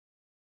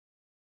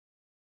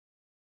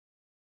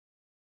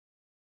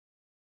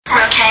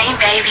Cocaine,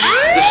 baby.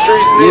 The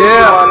streets, nigga.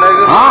 Yeah.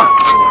 Nigga.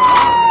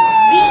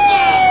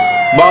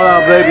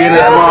 Ballout, baby, in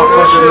this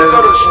motherfucker,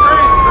 nigga.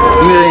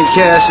 Million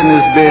cash in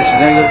this bitch,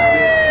 nigga.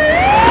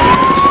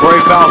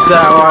 Break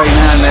outside right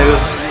now, nigga.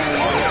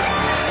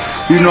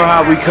 You know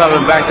how we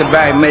coming back to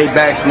back,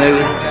 Maybachs,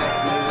 nigga.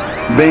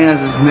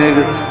 Benzes,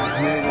 nigga.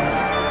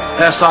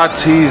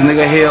 SRTs,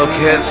 nigga.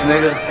 Hellcats,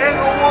 nigga.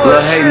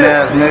 Little hating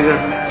ass, nigga.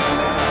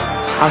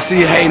 I see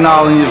you hating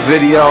all in your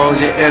videos,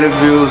 your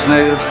interviews,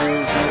 nigga.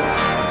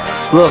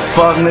 Little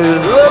fuck, nigga.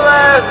 Little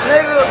ass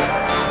nigga.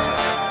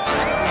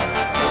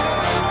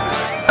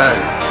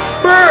 Hey.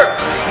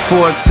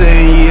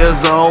 14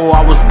 years old,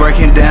 I was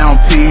breaking down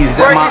peas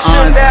at my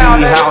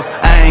auntie house.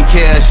 I ain't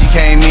care if she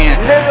came in.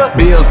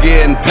 Bills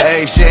getting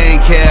paid, she ain't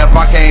care if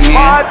I came in.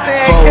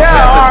 Folks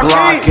had the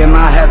Glock and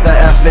I had the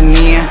effing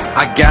in.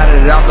 I got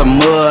it out the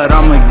mud,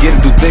 I'ma get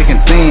it through thick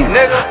and thin.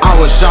 I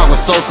was shot with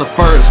Sosa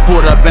first,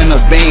 pulled up in the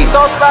beans.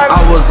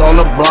 I was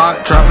on the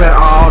block, trapping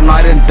all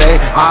night and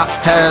day. I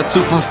had 2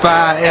 for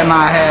 5 and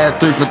I had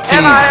 3 for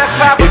 10.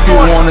 If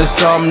you wanted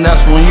something,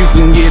 that's when you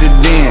can get it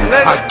then.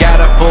 I got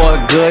it for a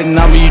good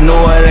number, you know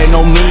it ain't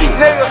no me.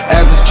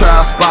 At this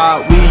trial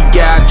spot, we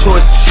got choice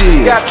of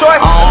shit. I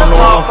don't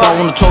know if I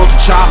wanna toast the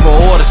chopper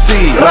or the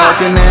seed.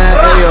 Walking in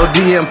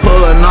AOD and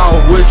pulling off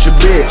with your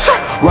bitch.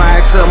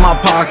 Racks in my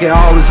pocket,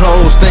 all these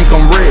hoes think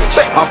I'm rich.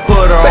 I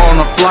put her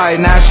on a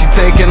flight, now she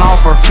taking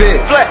off her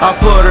fit. I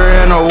put her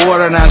in the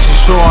water, now she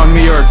showing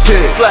me her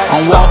tits.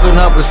 I'm walking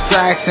up a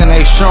Saks and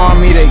they showing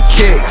me they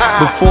kicks.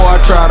 Before I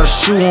try to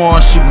shoe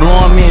on, she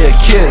blowing me a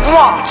kiss.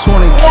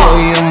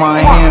 20K in my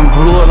hand,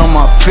 blew it on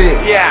my fit.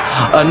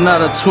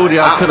 Another 20,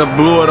 I could've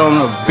blew it on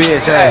a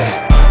bitch. Ay.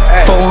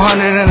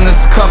 400 in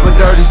this cup of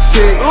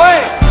 36.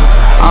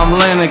 I'm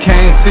leaning,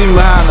 can't see me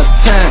behind the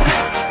tent.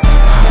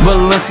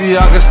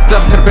 Balenciaga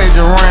step to pay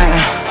the rent.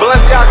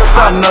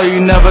 I know you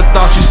never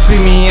thought you'd see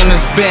me in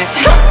this bent.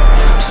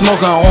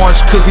 Smoking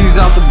orange cookies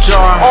out the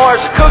jar.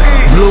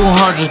 Blue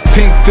hundreds,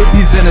 pink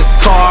 50s in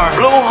his car.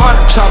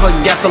 Chopper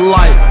got the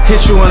light,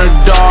 hit you in the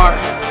dark.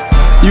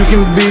 You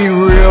can be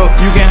real,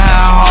 you can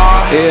have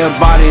heart.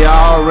 Everybody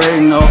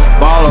already know,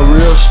 ball a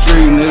real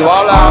street nigga.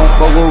 I don't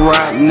fuck with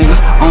rap niggas,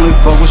 only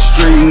fuck with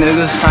street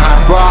niggas.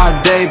 Broad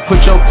day,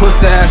 put your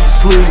pussy ass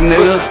to sleep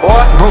nigga.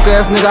 Broke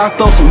ass nigga, I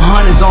throw some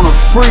hundreds on the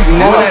freak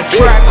nigga. That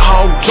track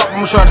hog drop,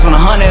 I'ma try to spend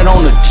 100 on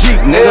the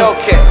Jeep nigga.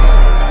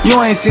 You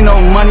ain't see no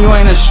money, you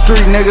ain't a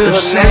street nigga.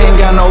 She ain't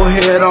got no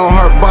head on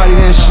her body,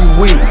 then she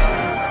weak.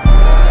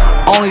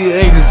 Only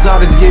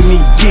exotics give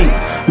me geek.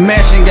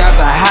 Mansion got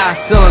the high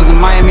ceilings in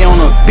Miami on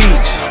the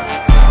beach.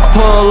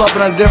 Pull up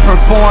in a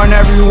different foreign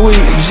every week.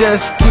 Jet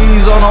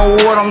skis on the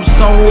water, I'm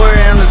somewhere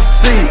in the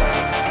sea.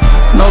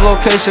 No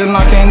location,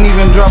 I can't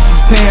even drop a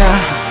pin.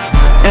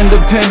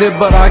 Independent,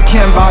 but I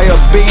can buy a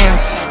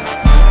Benz.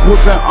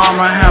 Whipping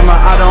Armor Hammer,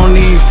 I don't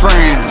need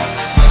friends.